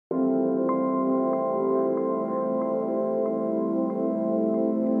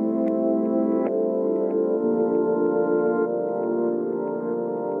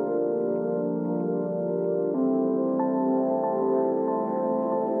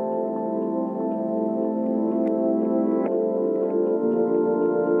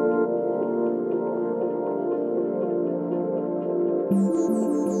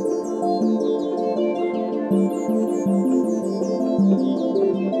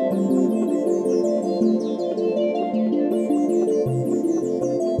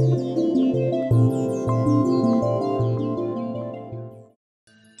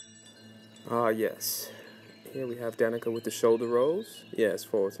have Danica with the shoulder rolls. Yes,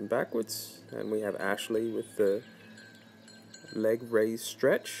 forwards and backwards. And we have Ashley with the leg raise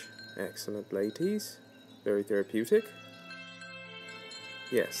stretch. Excellent, ladies. Very therapeutic.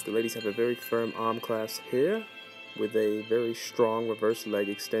 Yes, the ladies have a very firm arm clasp here with a very strong reverse leg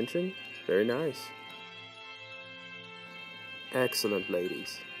extension. Very nice. Excellent,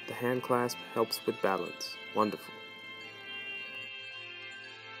 ladies. The hand clasp helps with balance. Wonderful.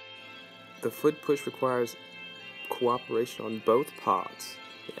 The foot push requires cooperation on both parts.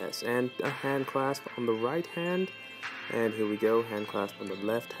 Yes, and a hand clasp on the right hand. And here we go, hand clasp on the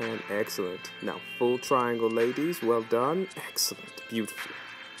left hand. Excellent. Now, full triangle, ladies. Well done. Excellent. Beautiful.